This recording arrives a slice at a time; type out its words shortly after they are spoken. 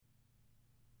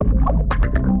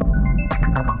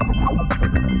Hi,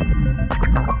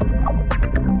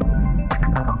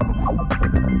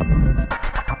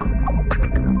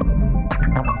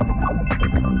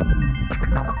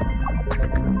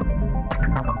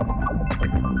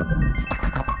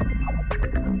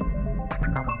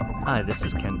 this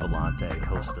is Ken Vellante,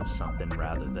 host of Something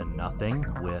Rather Than Nothing,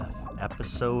 with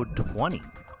episode 20.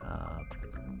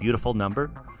 Beautiful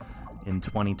number in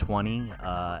 2020,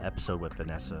 episode with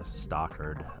Vanessa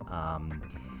Stockard.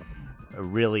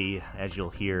 Really, as you'll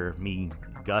hear me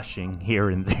gushing here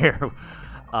and there,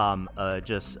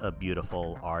 just a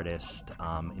beautiful artist,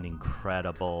 an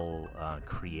incredible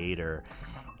creator,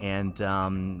 and a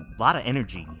lot of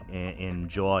energy and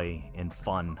joy and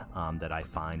fun that I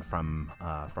find from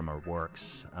her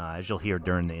works. As you'll hear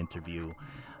during the interview,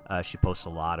 she posts a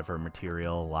lot of her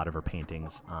material, a lot of her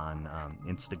paintings on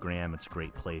Instagram. It's a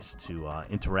great place to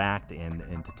interact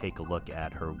and to take a look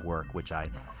at her work, which I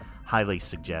highly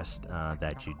suggest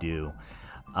that you do.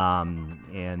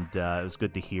 And it was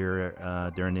good to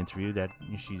hear during the interview that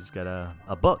she's got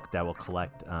a book that will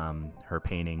collect her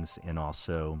paintings and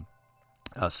also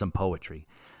some poetry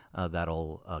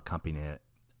that'll accompany it.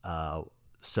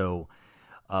 So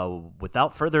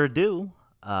without further ado,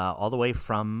 all the way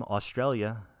from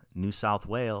Australia, New South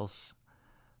Wales,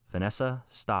 Vanessa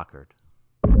Stockard.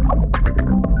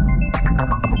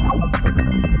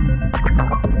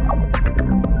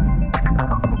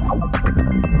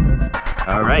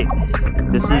 All right.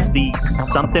 This is the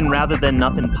Something Rather Than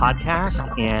Nothing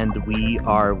podcast, and we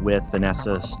are with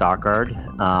Vanessa Stockard,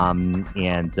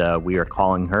 and we are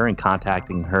calling her and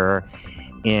contacting her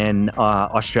in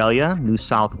Australia, New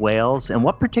South Wales. And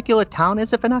what particular town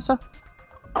is it, Vanessa?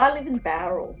 I live in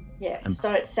Bowral,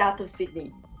 so it's south of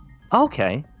Sydney.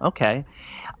 Okay.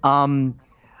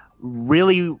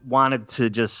 Really wanted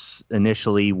to just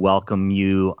initially welcome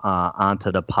you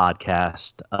onto the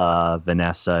podcast,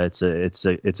 Vanessa.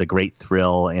 It's a great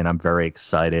thrill, and I'm very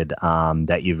excited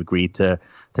that you've agreed to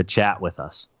chat with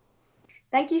us.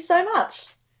 Thank you so much.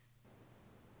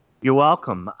 You're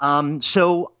welcome.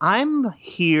 So I'm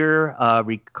here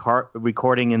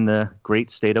recording in the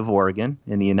great state of Oregon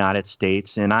in the United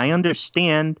States, and I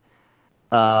understand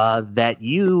that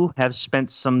you have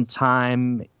spent some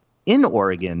time in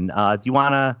Oregon. Do you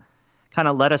want to kind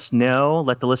of let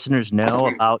the listeners know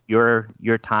about your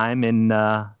time in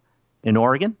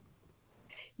Oregon?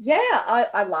 Yeah,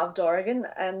 I loved Oregon,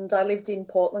 and I lived in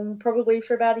Portland probably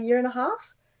for about a year and a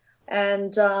half.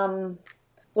 And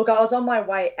look, I was on my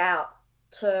way out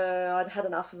I'd had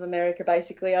enough of America,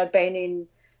 basically. I'd been in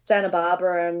Santa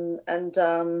Barbara, and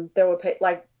there were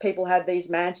people had these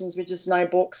mansions with just no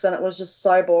books, and it was just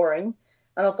so boring.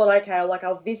 And I thought, okay,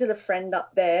 I'll visit a friend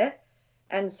up there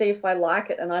and see if I like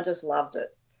it, and I just loved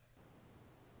it.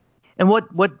 And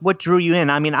what drew you in?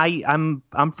 I mean, I'm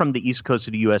from the East Coast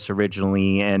of the U.S.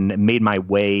 originally, and made my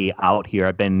way out here.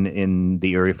 I've been in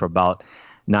the area for about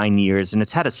 9 years, and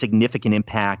it's had a significant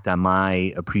impact on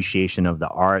my appreciation of the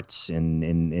arts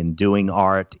and doing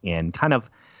art and kind of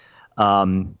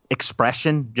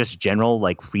expression, just general,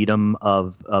 like freedom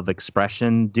of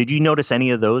expression. Did you notice any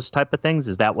of those type of things?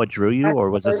 Is that what drew you, or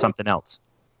was it something else?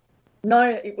 No,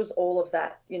 it was all of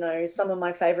that. You know, some of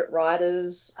my favorite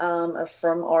writers are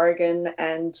from Oregon,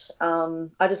 and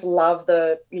I just love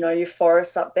your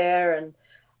forests up there, and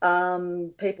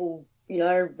people,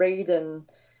 read and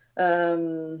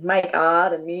make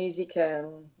art and music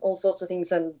and all sorts of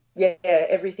things. And yeah,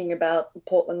 everything about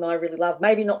Portland I really love.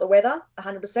 Maybe not the weather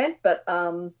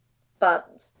 100%,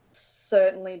 but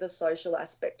certainly the social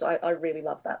aspect. I really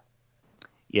love that.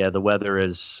 Yeah, the weather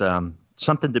is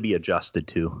something to be adjusted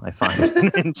to, I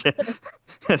find.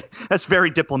 That's very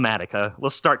diplomatic.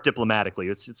 We'll start diplomatically.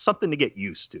 It's something to get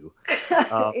used to.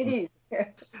 It is.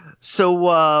 So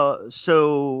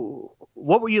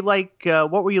what were you like?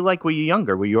 What were you like when you were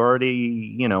younger? Were you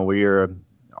already, were you an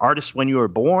artist when you were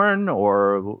born,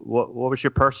 or what was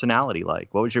your personality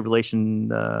like? What was your relation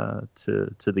to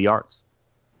the arts?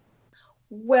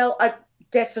 Well, I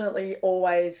definitely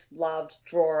always loved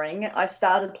drawing. I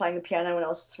started playing the piano when I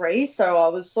was 3, so I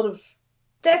was sort of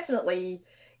definitely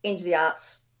into the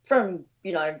arts from,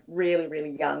 really,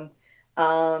 really young.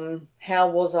 How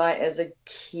was I as a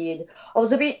kid? I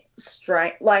was a bit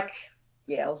strange, I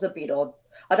was a bit odd.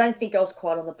 I don't think I was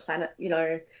quite on the planet,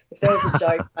 if there was a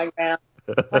joke going around,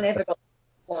 I never got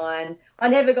the line. I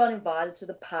never got invited to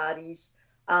the parties,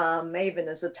 even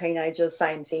as a teenager,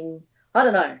 same thing. I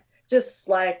don't know, just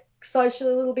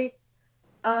social a little bit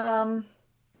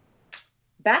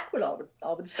backward,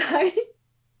 I would say.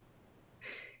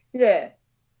 Yeah.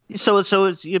 So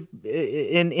it's you,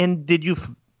 and did you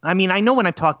I mean, I know when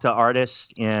I talk to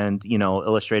artists and,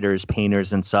 illustrators,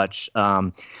 painters and such,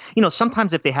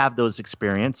 sometimes if they have those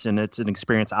experience and it's an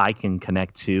experience I can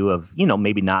connect to of,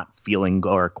 maybe not feeling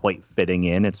or quite fitting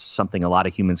in, it's something a lot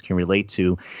of humans can relate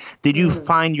to. Did you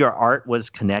find your art was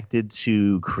connected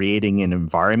to creating an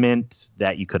environment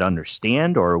that you could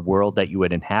understand or a world that you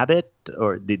would inhabit?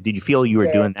 Or did you feel you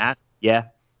were doing that? Yeah.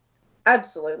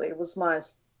 Absolutely. It was my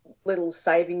little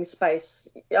saving space.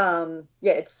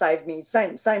 It saved me.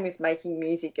 Same with making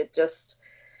music. It just,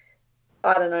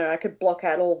 I don't know, I could block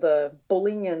out all the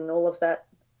bullying and all of that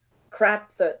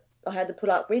crap that I had to put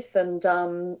up with, and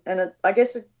I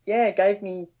guess it gave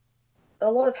me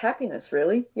a lot of happiness,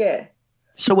 really. Yeah.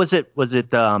 So was it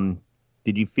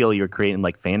did you feel you were creating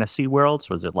like fantasy worlds?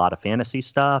 Was it a lot of fantasy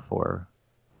stuff or?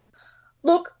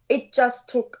 Look, it just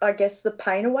took, I guess, the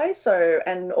pain away. So,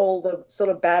 and all the sort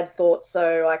of bad thoughts.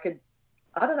 So I could,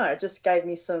 I don't know, it just gave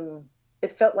me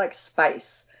it felt like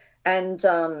space. And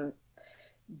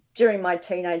during my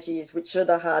teenage years, which are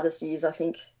the hardest years, I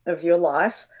think, of your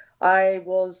life, I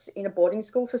was in a boarding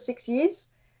school for 6 years.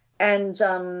 And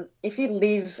if you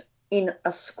live in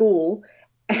a school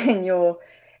and you're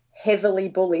heavily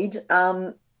bullied,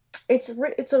 it's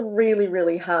a really,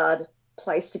 really hard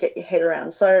place to get your head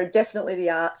around. So definitely the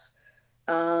arts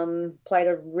played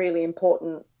a really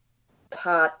important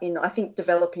part in, I think,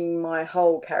 developing my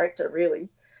whole character, really,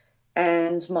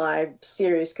 and my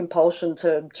serious compulsion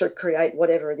to create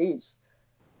whatever it is.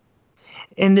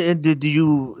 And do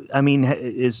you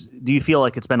feel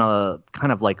like it's been a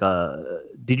kind of like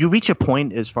did you reach a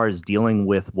point as far as dealing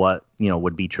with what,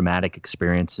 would be traumatic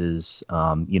experiences,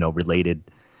 related,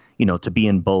 to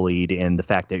being bullied and the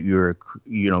fact that you're,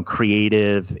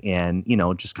 creative and,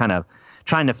 just kind of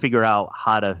trying to figure out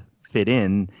how to fit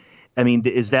in? I mean,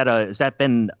 has that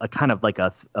been a kind of like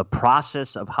a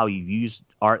process of how you've used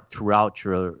art throughout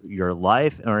your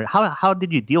life, or how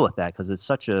did you deal with that? Because it's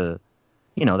such a,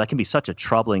 that can be such a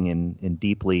troubling and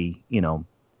deeply,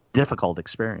 difficult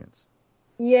experience.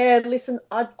 Yeah, listen,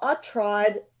 I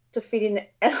tried to fit in,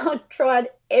 and I tried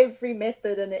every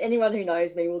method, and anyone who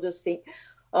knows me will just think,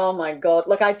 oh my God,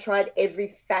 like I tried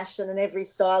every fashion and every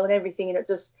style and everything, and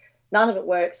none of it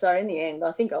worked. So in the end,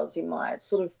 I think I was in my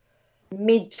sort of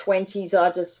mid-20s,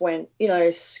 I just went,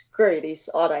 screw this,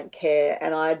 I don't care.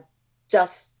 And I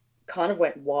just kind of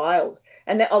went wild.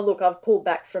 And then, I've pulled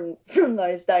back from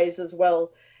those days as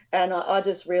well. And I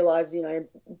just realised,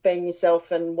 being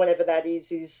yourself and whatever that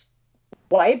is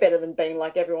way better than being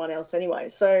like everyone else anyway.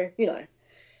 So,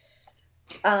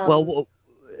 Well,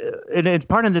 and it's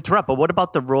pardon to interrupt, but what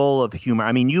about the role of humor?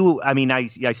 I mean, I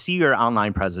see your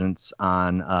online presence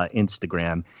on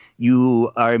Instagram.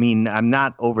 I'm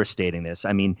not overstating this.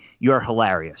 I mean, you're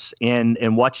hilarious,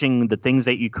 and watching the things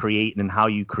that you create and how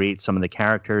you create some of the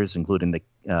characters, including the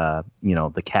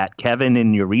cat Kevin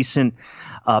in your recent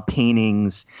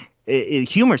paintings.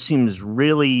 Humor seems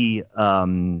really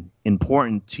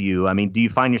important to you. I mean, do you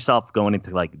find yourself going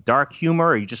into like dark humor,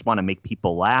 or you just want to make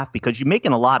people laugh? Because you're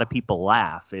making a lot of people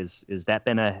laugh. Is that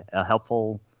been a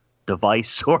helpful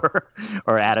device or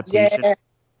adaptation? Yeah.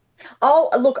 Oh,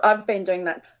 look, I've been doing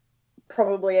that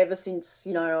probably ever since,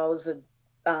 I was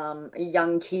a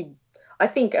young kid. I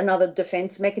think another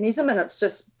defense mechanism, and it's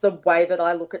just the way that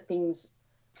I look at things.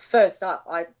 First up,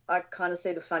 I kind of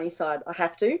see the funny side. I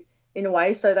have to, in a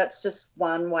way. So that's just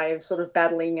one way of sort of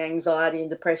battling anxiety and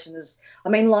depression.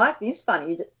 Life is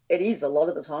funny. It is a lot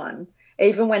of the time.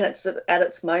 Even when it's at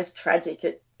its most tragic,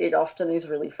 it often is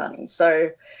really funny.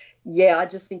 So, yeah, I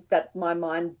just think that my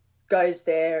mind goes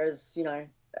there as,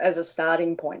 as a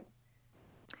starting point.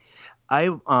 I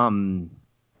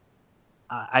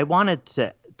wanted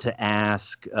to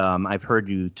ask. I've heard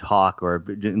you talk or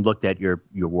looked at your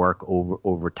work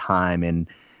over time, and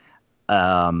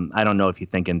I don't know if you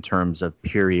think in terms of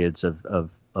periods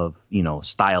of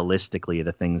stylistically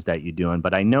the things that you're doing,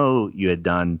 but I know you had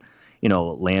done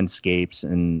landscapes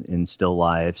and still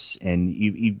lifes, and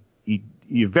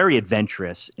you're very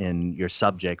adventurous in your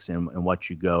subjects and what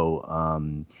you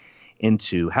go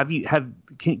into.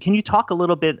 Can you talk a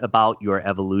little bit about your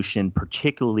evolution,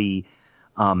 particularly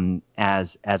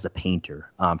as a painter,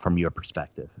 from your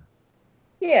perspective?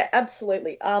 Yeah,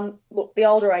 absolutely. Look, the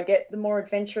older I get, the more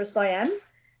adventurous I am,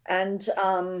 and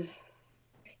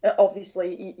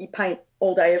obviously you paint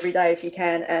all day, every day if you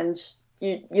can, and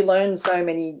you learn so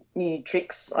many new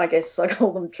tricks. I guess I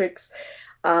call them tricks,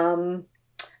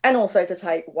 and also to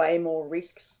take way more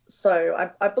risks.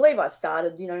 So I believe I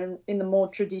started, in the more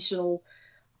traditional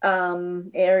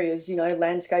areas,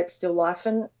 landscape, still life,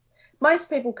 and most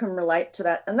people can relate to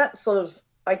that. And that's sort of,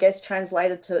 I guess,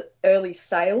 translated to early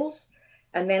sales.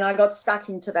 And then I got stuck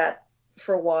into that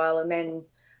for a while, and then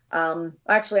I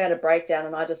actually had a breakdown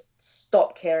and I just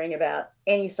stopped caring about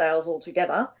any sales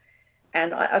altogether.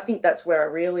 And I think that's where I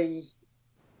really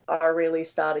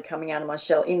started coming out of my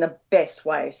shell in the best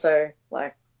way. So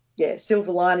like, yeah,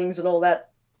 silver linings and all that.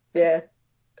 Yeah.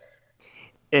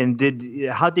 And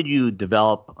how did you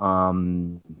develop? I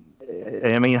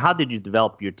mean, how did you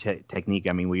develop your technique?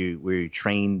 I mean, were you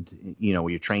trained? Were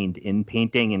you trained in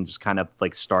painting and just kind of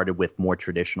like started with more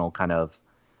traditional kind of,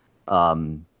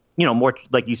 more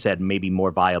like you said, maybe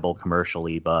more viable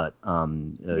commercially, but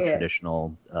Yeah.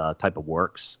 traditional type of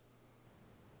works.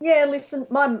 Yeah, listen,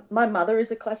 my mother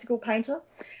is a classical painter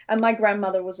and my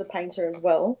grandmother was a painter as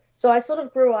well. So I sort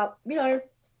of grew up,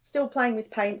 still playing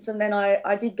with paints. And then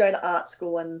I did go to art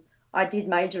school and I did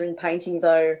major in painting,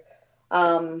 though.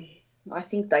 I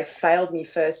think they failed me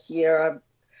first year.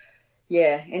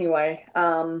 Yeah, anyway,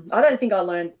 I don't think I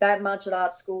learned that much at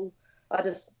art school. I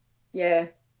just, yeah,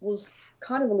 was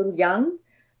kind of a little young,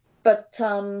 but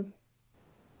I'm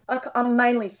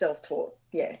mainly self-taught.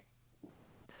 Yeah.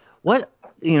 What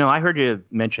I heard you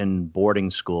mention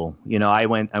boarding school. I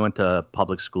went to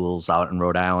public schools out in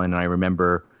Rhode Island, and I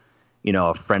remember,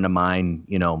 a friend of mine,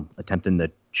 attempting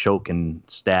to choke and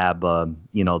stab,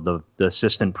 the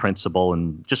assistant principal,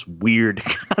 and just weird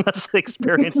kind of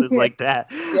experiences Yeah. like that.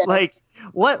 Yeah. Like,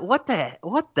 what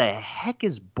the heck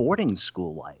is boarding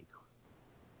school like?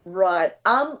 Right.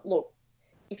 Look,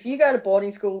 if you go to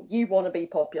boarding school, you want to be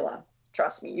popular.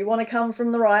 Trust me. You want to come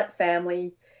from the right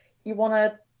family. You want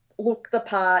to look the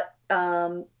part.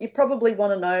 You probably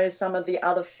want to know some of the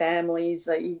other families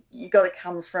that you got to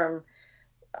come from.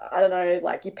 I don't know,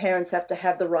 like your parents have to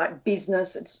have the right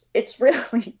business. It's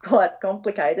really quite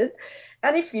complicated.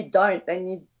 And if you don't, then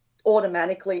you're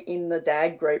automatically in the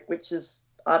DAG group, which is,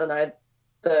 I don't know,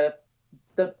 the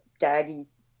daggy,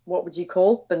 what would you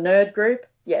call the nerd group?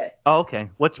 Yeah. Oh, okay.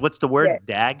 What's the word?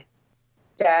 Yeah. DAG?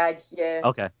 DAG, yeah.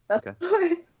 Okay. That's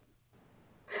Okay.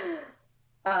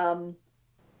 um,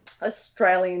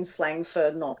 Australian slang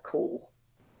for not cool.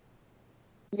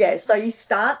 Yeah, so you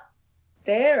start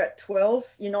there at 12,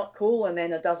 you're not cool, and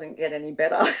then it doesn't get any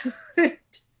better.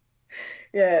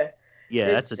 Yeah.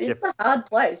 Yeah, It's a hard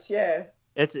place, yeah.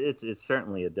 It's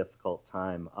certainly a difficult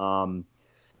time. Um,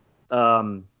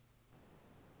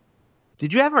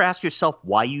 did you ever ask yourself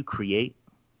why you create?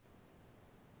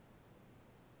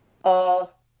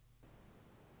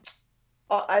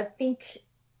 I think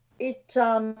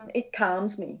it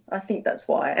calms me. I think that's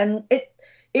why. And it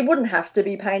wouldn't have to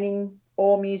be painting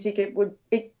or music.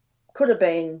 It could have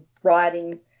been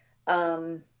writing,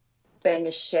 being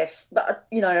a chef. But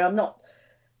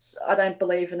I don't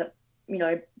believe in it,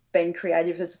 being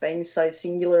creative as being so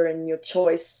singular in your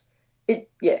choice. It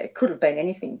could have been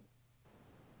anything.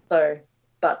 So,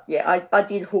 but yeah, I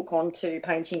did hook on to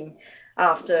painting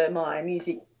after my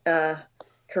music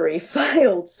career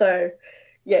failed. So,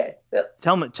 yeah.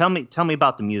 Tell me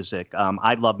about the music.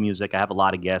 I love music. I have a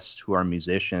lot of guests who are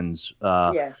musicians.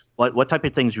 Yeah. What type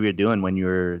of things were you doing when you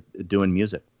were doing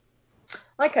music?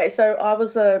 Okay, so I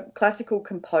was a classical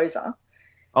composer.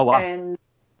 Oh, wow. And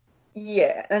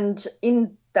yeah, and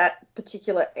in that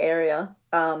particular area,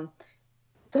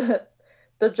 the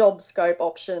job scope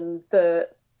option, I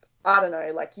don't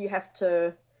know, like you have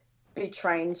to be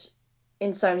trained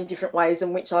in so many different ways,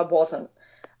 in which I wasn't.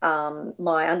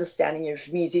 My understanding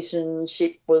of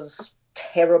musicianship was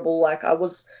terrible. Like I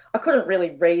couldn't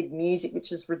really read music,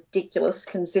 which is ridiculous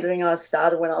considering I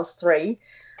started when I was 3.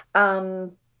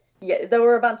 Yeah, there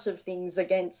were a bunch of things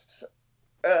against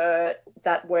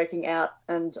that working out,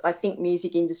 and I think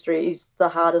music industry is the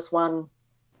hardest one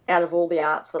out of all the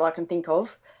arts that I can think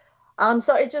of.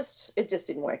 So it just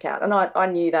didn't work out, and I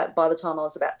knew that by the time I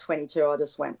was about 22. I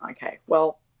just went, okay,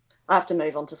 well, I have to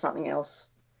move on to something else,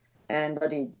 and I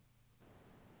did.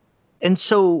 And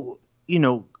so,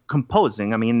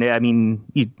 composing. I mean,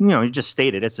 you just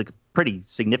stated it's a pretty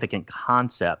significant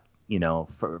concept.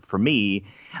 For me,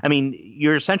 I mean,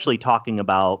 you're essentially talking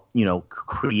about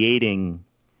creating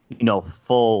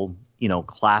full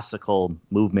classical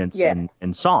movements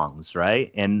and songs,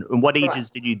 right? And what ages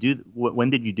did you do? When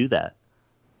did you do that?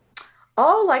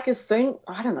 Oh, like as soon,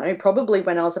 I don't know, probably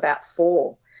when I was about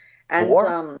 4. And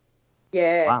 4?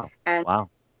 Yeah. Wow. And wow.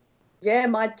 Yeah,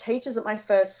 my teachers at my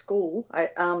first school,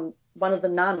 one of the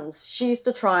nuns, she used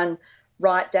to try and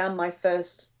write down my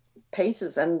first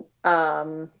pieces and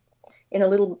in a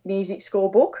little music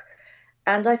score book.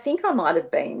 And I think I might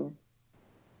have been,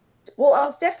 well, I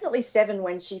was definitely 7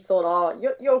 when she thought, oh,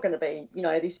 you're going to be,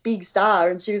 this big star.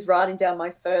 And she was writing down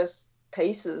my first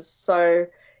pieces. So,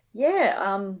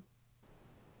 yeah,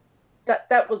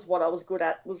 that was what I was good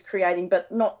at, was creating, but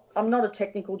I'm not a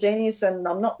technical genius, and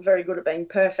I'm not very good at being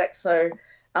perfect. So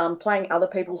Playing other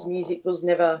people's music was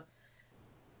never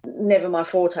my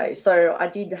forte. So I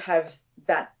did have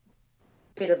that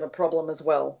bit of a problem as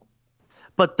well.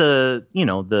 But at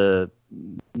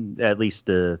least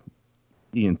the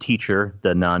teacher,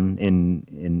 the nun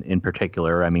in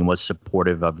particular, I mean, was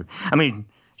supportive of. I mean,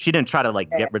 she didn't try to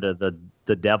get rid of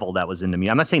the devil that was in the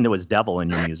music. I'm not saying there was devil in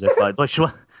your music, but she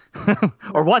was,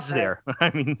 or was there?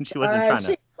 I mean, she wasn't trying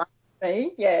she to. loved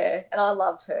me, yeah, and I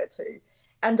loved her too.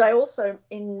 And I also,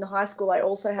 in high school, I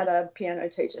also had a piano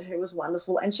teacher who was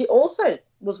wonderful, and she also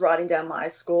was writing down my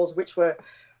scores, which were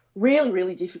really,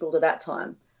 really difficult at that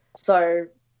time. So,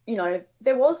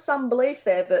 there was some belief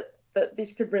there that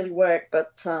this could really work,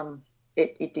 but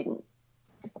it didn't.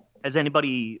 Has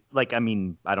anybody, I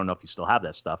mean, I don't know if you still have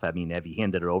that stuff. I mean, have you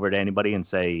handed it over to anybody and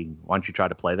say, why don't you try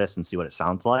to play this and see what it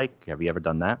sounds like? Have you ever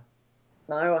done that?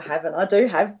 No, I haven't. I do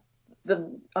have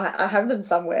them. I have them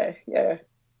somewhere, yeah.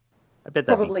 I bet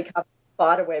probably covered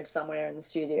spider web somewhere in the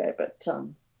studio, but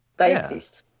they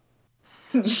exist.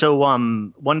 So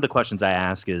one of the questions I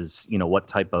ask is, what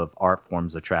type of art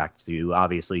forms attract you?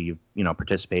 Obviously, you've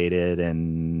participated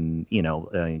in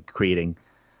creating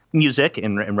music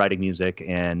and writing music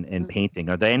and painting.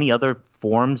 Are there any other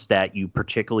forms that you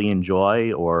particularly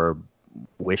enjoy or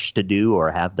wish to do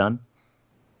or have done?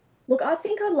 Look, I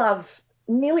think I love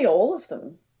nearly all of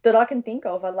them that I can think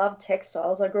of. I love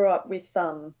textiles. I grew up with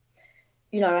a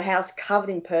house covered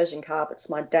in Persian carpets.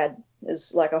 My dad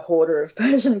is like a hoarder of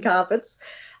Persian carpets.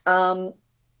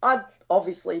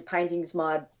 Obviously painting's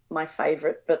my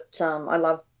favourite, but I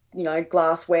love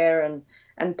glassware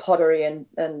and pottery and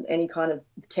any kind of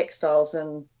textiles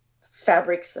and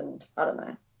fabrics and I don't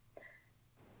know,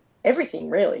 everything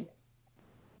really.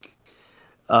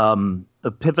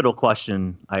 A pivotal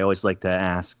question I always like to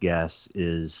ask guests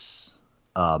is,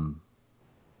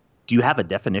 do you have a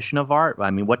definition of art?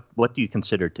 I mean, what do you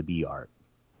consider to be art?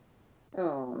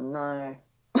 Oh, no.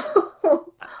 I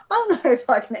don't know if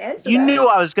I can answer that. You knew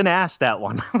I was going to ask that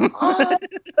one.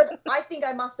 But I think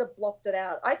I must have blocked it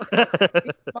out. I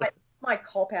think my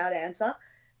cop-out answer.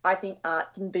 I think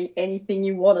art can be anything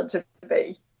you want it to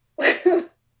be.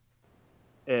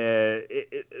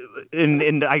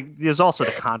 There's also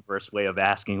the converse way of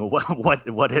asking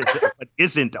what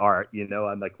isn't art.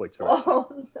 I'm not quite sure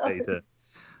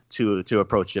to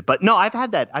approach it. But no, I've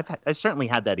certainly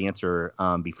had that answer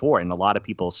before, and a lot of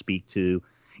people speak to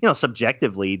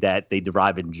subjectively that they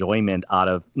derive enjoyment out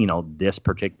of this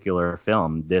particular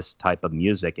film, this type of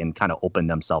music, and kind of open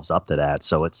themselves up to that.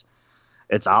 So it's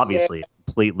obviously a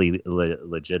completely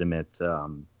legitimate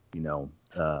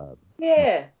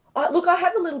yeah. Look, I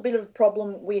have a little bit of a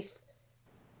problem with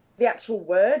the actual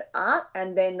word art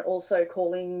and then also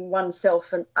calling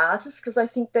oneself an artist, because I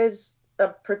think there's a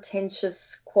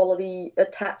pretentious quality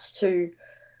attached to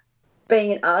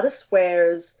being an artist,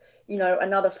 whereas,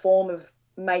 another form of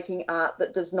making art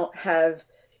that does not have,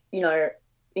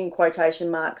 in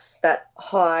quotation marks, that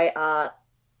high art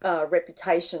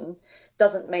reputation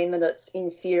doesn't mean that it's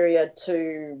inferior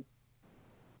to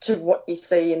what you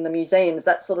see in the museums,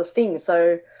 that sort of thing.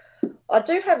 So I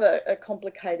do have a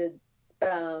complicated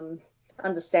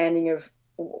understanding of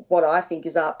what I think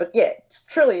is art. But, yeah,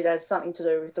 it has something to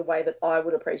do with the way that I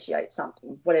would appreciate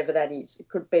something, whatever that is. It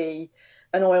could be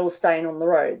an oil stain on the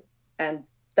road, and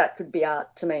that could be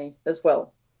art to me as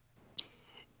well.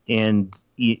 And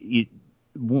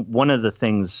one of the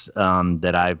things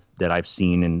that I've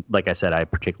seen, and like I said, I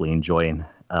particularly enjoy and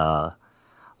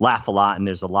laugh a lot, and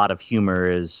there's a lot of humor,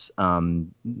 is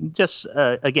just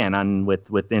again with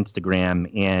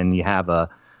Instagram, and you have a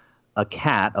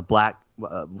cat, a black,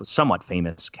 somewhat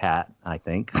famous cat, I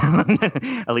think,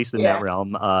 at least in that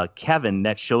realm, Kevin,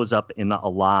 that shows up in a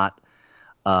lot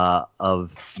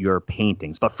of your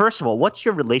paintings. But first of all, what's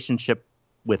your relationship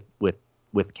with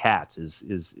cats?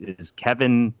 Is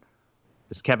Kevin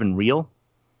real?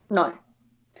 No.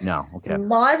 No, okay.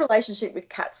 My relationship with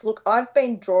cats, look, I've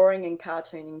been drawing and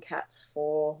cartooning cats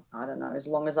for, I don't know, as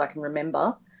long as I can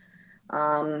remember.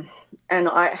 And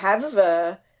I have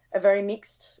a very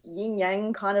mixed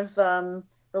yin-yang kind of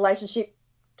relationship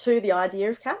to the idea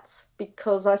of cats,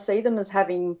 because I see them as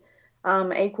having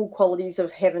equal qualities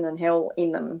of heaven and hell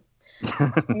in them.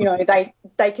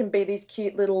 They can be these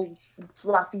cute little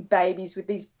fluffy babies with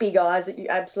these big eyes that you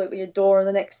absolutely adore, and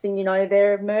the next thing you know,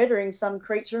 they're murdering some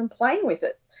creature and playing with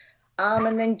it,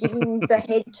 and then giving the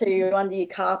head to you under your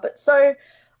carpet. So,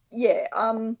 yeah,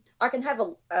 I can have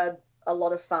a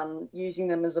lot of fun using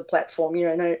them as a platform,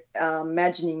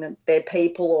 imagining that they're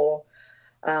people,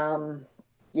 or,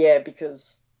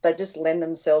 because they just lend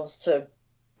themselves to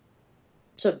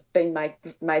being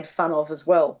made fun of as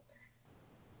well.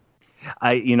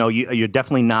 you're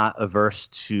definitely not averse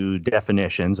to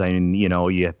definitions. I mean,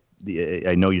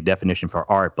 I know your definition for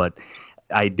art, but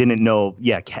I didn't know,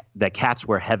 that cats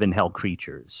were heaven hell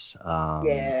creatures.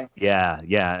 Yeah.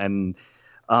 Yeah, and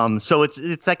so it's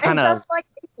that kind And of. just like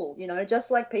people,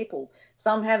 just like people.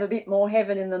 Some have a bit more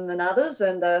heaven in them than others,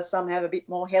 and some have a bit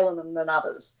more hell in them than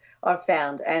others, I've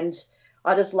found. And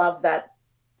I just love that,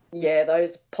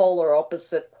 those polar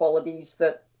opposite qualities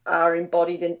that are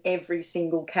embodied in every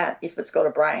single cat if it's got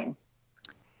a brain.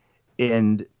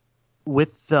 And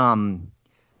with you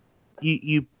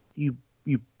you you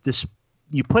this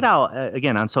you put out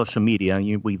again on social media.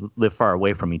 We live far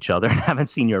away from each other and haven't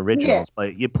seen your Yeah. originals,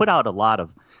 but you put out a lot of.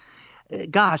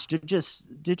 Gosh, they're just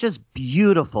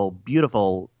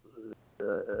beautiful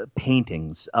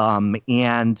paintings,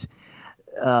 and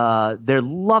they're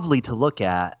lovely to look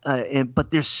at.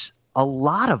 But there's a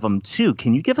lot of them too.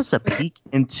 Can you give us a peek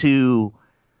into,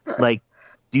 like,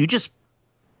 do you just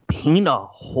paint a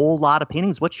whole lot of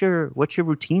paintings? What's your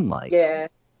routine like? Yeah.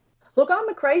 Look, I'm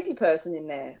a crazy person in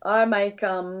there. I make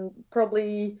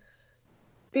probably,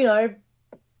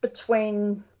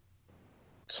 between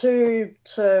 2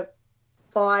 to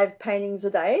 5 paintings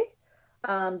a day.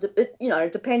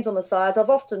 It depends on the size. I've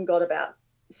often got about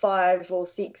 5 or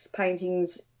 6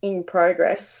 paintings in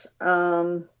progress.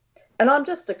 And I'm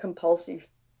just a compulsive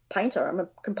painter. I'm a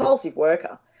compulsive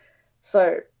worker.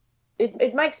 So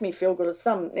it makes me feel good.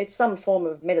 It's some form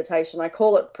of meditation. I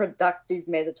call it productive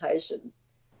meditation.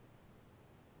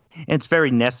 And it's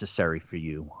very necessary for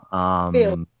you.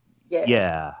 Yeah.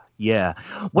 Yeah, yeah.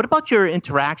 What about your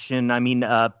interaction? I mean,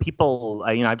 people.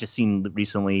 I've just seen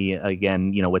recently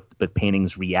again. With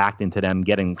paintings, reacting to them,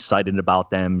 getting excited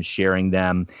about them, sharing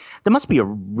them. There must be a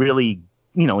really,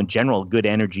 in general, good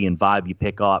energy and vibe you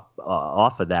pick up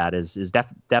off of that. Is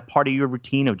that part of your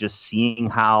routine of just seeing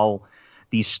how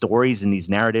these stories and these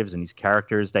narratives and these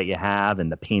characters that you have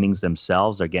and the paintings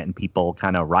themselves are getting people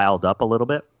kind of riled up a little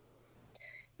bit?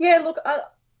 Yeah, look,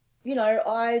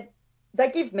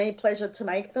 they give me pleasure to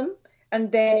make them,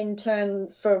 and then in turn,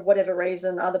 for whatever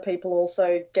reason, other people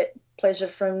also get pleasure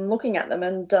from looking at them,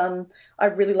 and I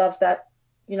really love that.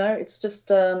 It's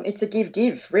just it's a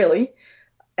give really,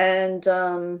 and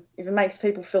if it makes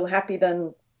people feel happy,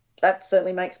 then that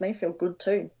certainly makes me feel good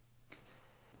too.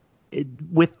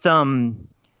 We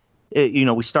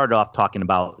started off talking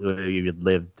about you had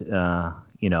lived,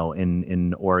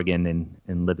 in Oregon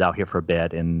and lived out here for a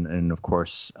bit, and of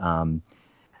course,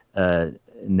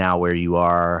 now where you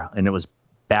are, and it was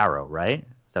Barrow, right?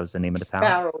 That was the name of the town.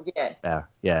 Barrel, yeah.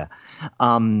 Yeah.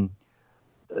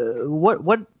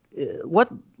 What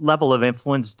level of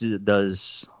influence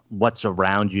does what's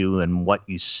around you and what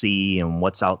you see and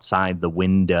what's outside the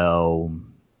window,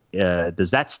 does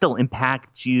that still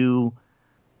impact you?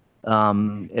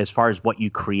 As far as what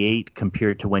you create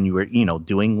compared to when you were,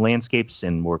 doing landscapes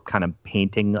and were kind of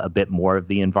painting a bit more of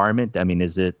the environment? I mean,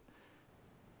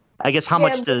 I guess how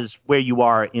much does where you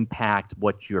are impact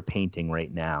what you're painting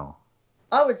right now?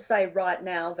 I would say right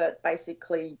now that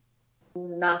basically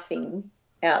nothing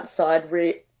outside,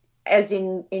 as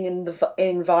in the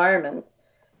environment,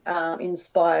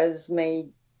 inspires me,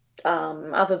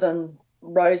 other than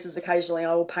roses. Occasionally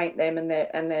I will paint them, and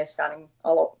they're stunning.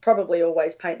 I'll probably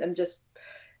always paint them just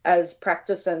as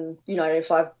practice, and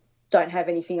if I don't have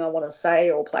anything I want to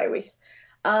say or play with,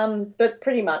 but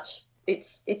pretty much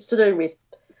it's to do with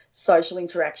social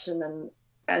interaction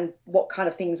and what kind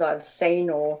of things I've seen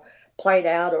or played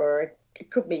out, or it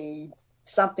could be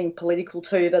something political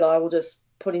too that I will just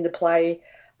put into play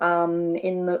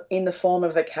in the form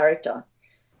of a character.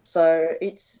 So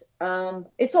it's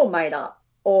all made up.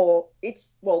 Or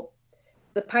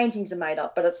the paintings are made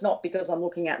up, but it's not because I'm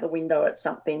looking out the window at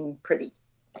something pretty.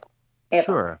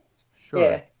 Ever. Sure.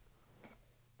 Yeah.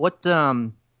 What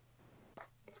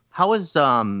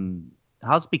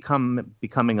how's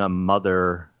becoming a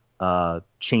mother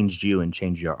changed you and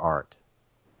changed your art?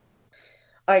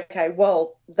 Okay,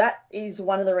 well, that is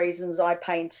one of the reasons I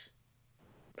paint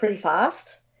pretty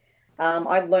fast.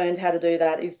 I've learned how to do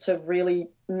that is to really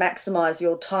maximize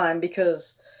your time,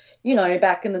 because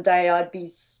back in the day, I'd be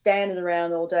standing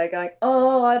around all day going,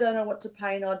 oh, I don't know what to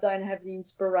paint. I don't have the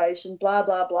inspiration, blah,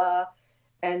 blah, blah.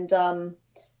 And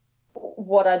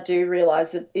what I do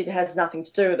realize that it has nothing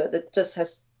to do with it. It just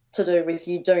has to do with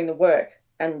you doing the work,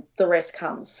 and the rest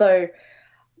comes. So,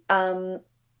 and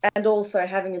also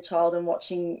having a child and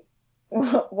watching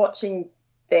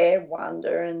their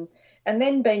wonder, and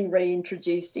then being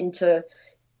reintroduced into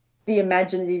the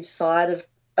imaginative side of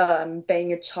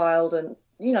being a child. And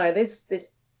there's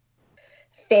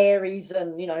fairies,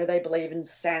 and they believe in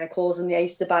Santa Claus and the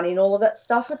Easter Bunny and all of that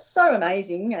stuff. It's so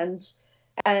amazing, and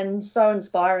and so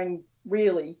inspiring,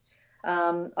 really.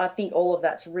 I think all of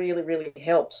that's really, really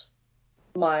helped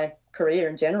my career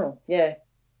in general. Yeah.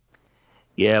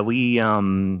 Yeah,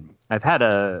 I've had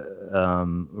a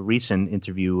recent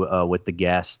interview with the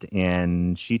guest,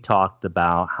 and she talked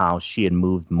about how she had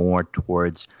moved more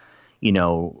towards,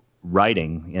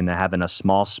 writing and having a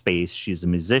small space. She's a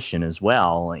musician as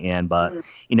well, but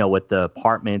with the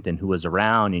apartment and who was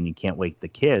around, and you can't wake the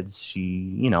kids,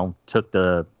 she took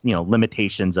the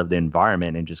limitations of the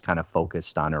environment and just kind of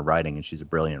focused on her writing. And she's a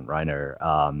brilliant writer.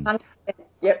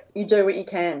 Yep, you do what you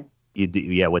can. You do,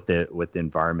 yeah, with the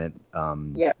environment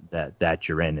that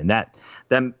you're in, and that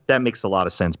makes a lot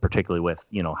of sense, particularly with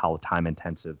how time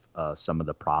intensive some of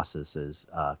the processes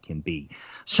can be.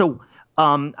 So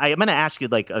I'm going to ask you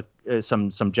like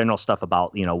some general stuff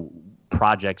about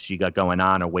projects you got going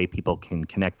on or way people can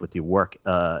connect with your work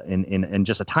in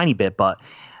just a tiny bit. But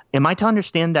am I to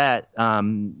understand that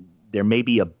there may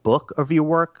be a book of your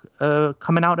work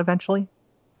coming out eventually?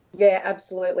 Yeah,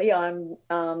 absolutely.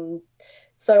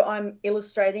 So I'm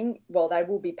illustrating. Well, they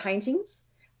will be paintings,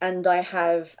 and I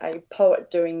have a poet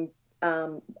doing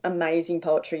amazing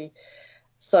poetry.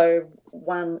 So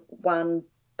one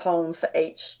poem for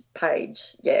each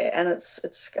page. Yeah, and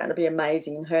it's going to be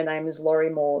amazing. Her name is Laurie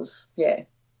Moores. Yeah.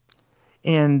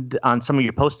 And on some of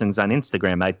your postings on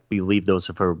Instagram, I believe those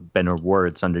have been her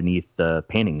words underneath the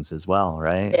paintings as well,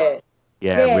 right? Yeah.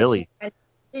 Yeah, really.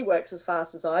 She works as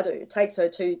fast as I do. It takes her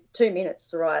two minutes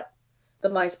to write the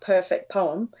most perfect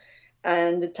poem,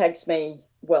 and it takes me,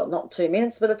 well, not 2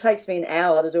 minutes, but it takes me an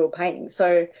hour to do a painting.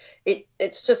 So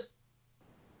it's just,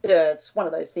 it's one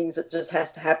of those things that just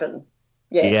has to happen.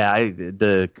 Yeah.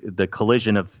 The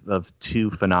collision of two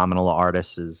phenomenal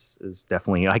artists is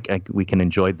definitely we can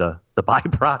enjoy the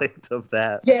byproduct of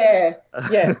that. Yeah.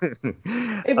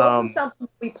 It wasn't something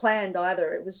we planned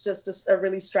either. It was just a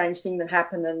really strange thing that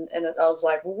happened, and I was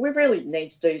like, well, we really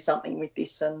need to do something with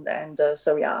this, and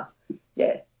so we are.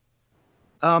 Yeah.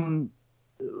 The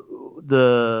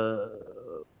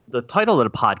title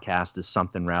of the podcast is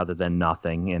Something Rather Than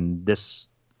Nothing, and this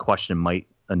question might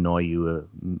annoy you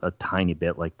a tiny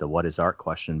bit, like the what is art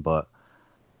question, but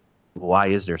why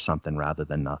is there something rather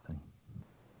than nothing?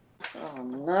 Oh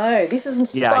no, this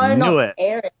isn't I knew not it.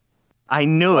 Eric. I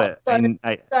knew it. So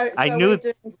I knew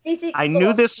physics, I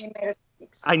knew this.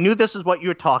 Metaphysics. I knew this is what you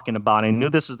were talking about. I knew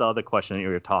this is the other question that you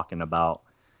were talking about.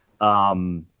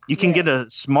 You can get a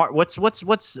smart. What's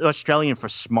Australian for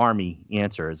smarmy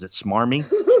answer? Is it smarmy?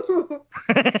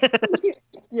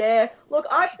 Yeah. Look,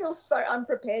 I feel so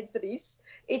unprepared for this.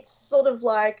 It's sort of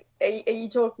like, are you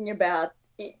talking about,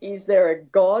 is there a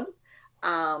God?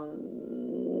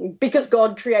 Because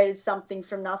God created something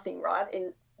from nothing, right?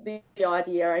 In the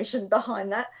ideation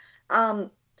behind that. I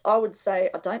would say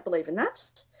I don't believe in that.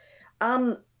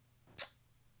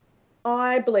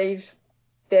 I believe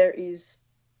there is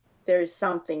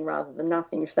something rather than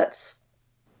nothing, if that's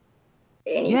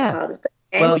any part of the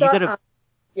answer. Well,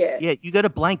 you got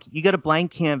a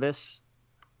blank canvas,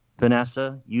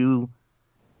 Vanessa.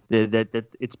 That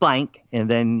it's blank, and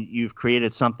then you've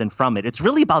created something from it. It's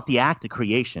really about the act of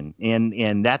creation,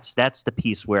 and that's the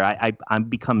piece where I'm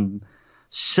become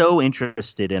so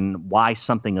interested in why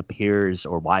something appears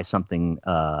or why something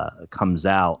comes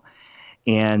out,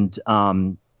 and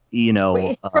from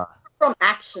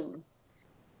action.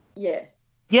 Yeah.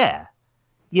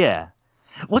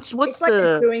 What's it's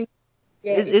the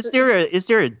is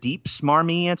there a deep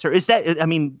smarmy answer? Is that, I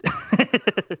mean?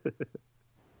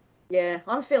 Yeah,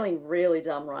 I'm feeling really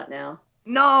dumb right now.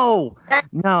 No, that's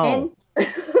not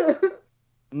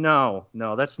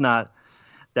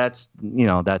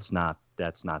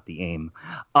the aim.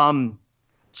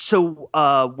 So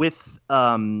with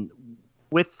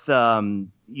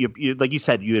you like you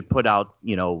said, you had put out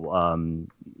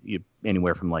you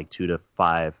anywhere from like 2 to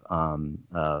 5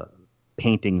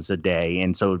 paintings a day,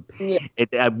 and so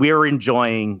we're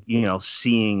enjoying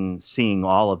seeing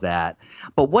all of that.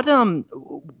 But what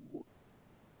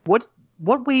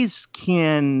ways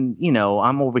can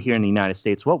I'm over here in the United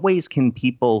States. What ways can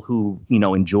people who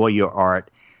enjoy your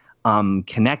art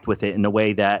connect with it in a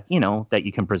way that that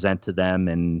you can present to them,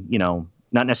 and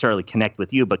not necessarily connect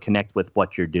with you, but connect with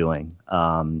what you're doing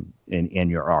in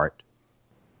your art?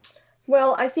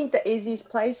 Well, I think the easiest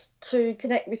place to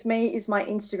connect with me is my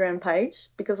Instagram page,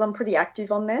 because I'm pretty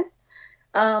active on there.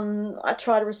 I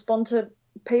try to respond to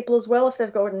people as well if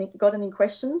they've got any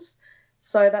questions.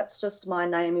 So that's just, my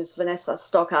name is Vanessa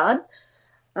Stockard.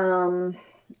 And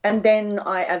then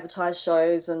I advertise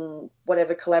shows and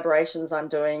whatever collaborations I'm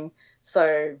doing.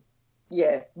 So,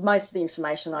 yeah, most of the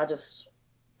information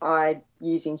I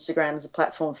use Instagram as a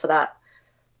platform for that.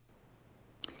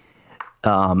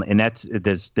 And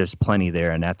there's plenty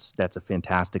there, and that's a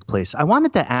fantastic place. I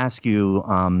wanted to ask you,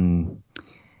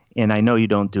 and I know you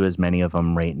don't do as many of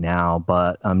them right now,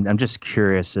 but I'm just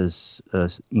curious. As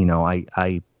you know,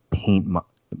 I paint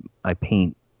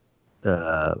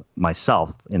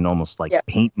myself, and almost like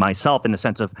paint myself in the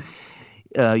sense of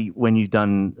when you've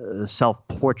done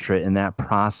self-portrait in that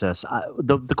process.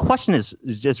 The question is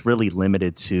just really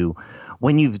limited to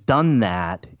when you've done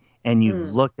that and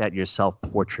you've looked at your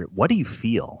self-portrait. What do you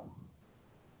feel?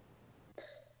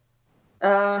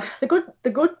 The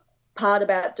good part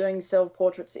about doing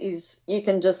self-portraits is you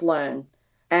can just learn.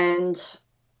 And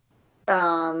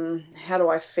how do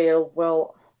I feel?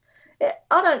 Well,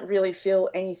 I don't really feel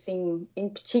anything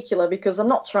in particular because I'm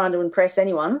not trying to impress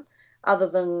anyone other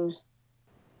than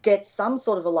get some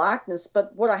sort of a likeness.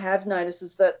 But what I have noticed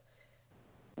is that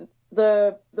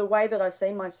the way that I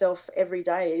see myself every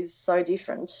day is so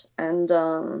different. And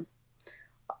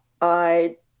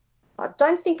I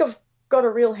don't think I've got a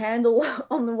real handle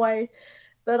on the way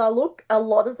that I look a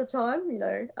lot of the time. You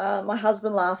know, my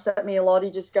husband laughs at me a lot. He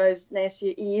just goes, "Ness,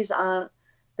 your ears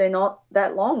they're not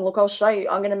that long. Look, I'll show you.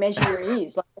 I'm going to measure your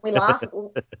ears." Like, we laugh.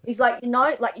 He's like, "You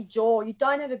know, like your jaw, you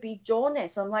don't have a big jaw,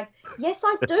 Ness." I'm like, "Yes,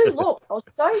 I do. Look, I'll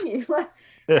show you."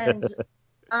 And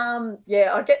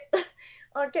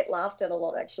I get laughed at a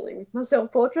lot actually with my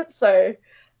self-portraits. So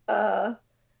I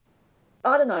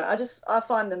don't know. I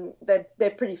find them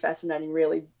they're pretty fascinating,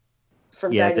 really,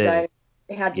 from day to day.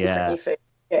 How different you feel.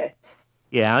 Yeah.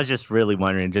 Yeah, I was just really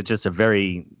wondering, just a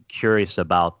very curious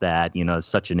about that, you know,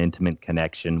 such an intimate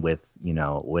connection with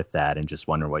that, and just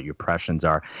wondering what your impressions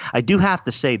are. I do have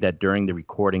to say that during the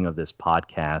recording of this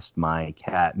podcast, my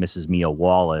cat, Mrs. Mia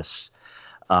Wallace,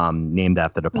 named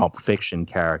after the Pulp Fiction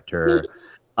character,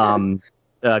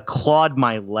 clawed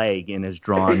my leg and has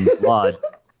drawn blood.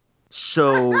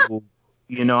 So,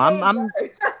 you know,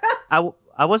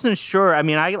 I wasn't sure. I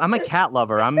mean, I'm a cat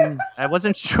lover. I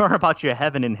wasn't sure about your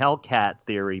heaven and hell cat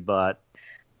theory, but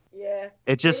yeah,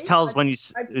 it just tells when you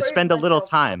spend a little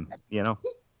time, you know.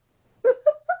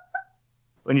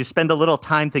 When you spend a little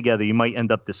time together, you might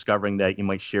end up discovering that you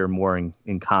might share more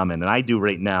in common. And I do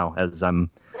right now, as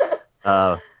I'm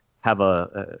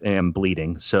am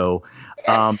bleeding. So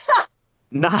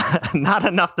not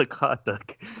enough to cut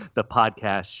the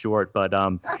podcast short, but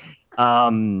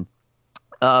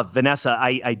Vanessa,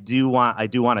 I do want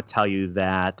to tell you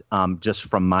that just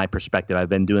from my perspective, I've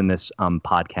been doing this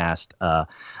podcast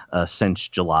since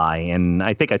July, and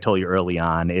I think I told you early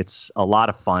on, it's a lot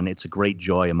of fun. It's a great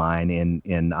joy of mine,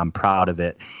 and I'm proud of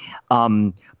it.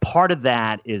 Part of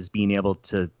that is being able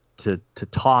to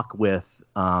talk with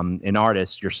an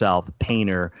artist, yourself, a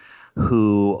painter,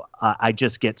 who I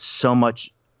just get so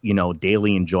much, you know,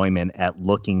 daily enjoyment at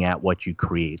looking at what you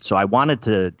create. So I wanted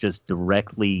to just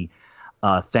directly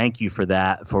thank you for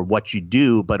that, for what you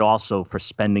do, but also for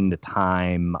spending the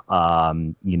time,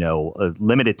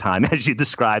 limited time, as you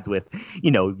described, with,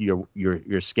 you know,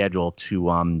 your schedule to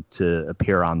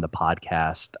appear on the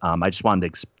podcast. I just wanted to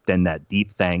extend that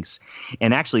deep thanks,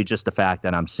 and actually just the fact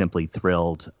that I'm simply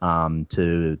thrilled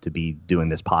to be doing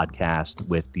this podcast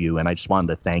with you, and I just wanted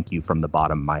to thank you from the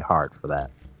bottom of my heart for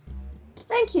that.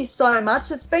 Thank you so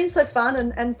much. It's been so fun,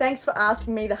 and thanks for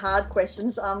asking me the hard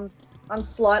questions. I'm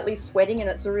slightly sweating and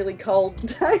it's a really cold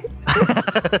day.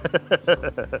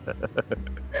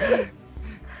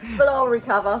 But I'll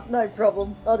recover, no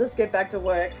problem. I'll just get back to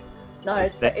work. No,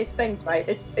 it's been great.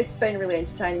 It's been really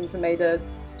entertaining for me to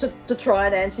try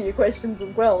and answer your questions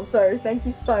as well. So thank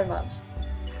you so much.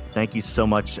 Thank you so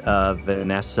much,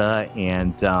 Vanessa,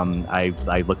 and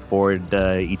I look forward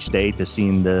each day to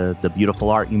seeing the beautiful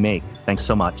art you make. Thanks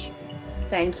so much.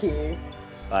 Thank you.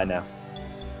 Bye now.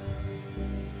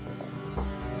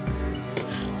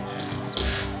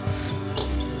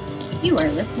 You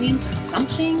are listening to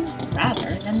Something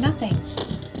Rather Than Nothing.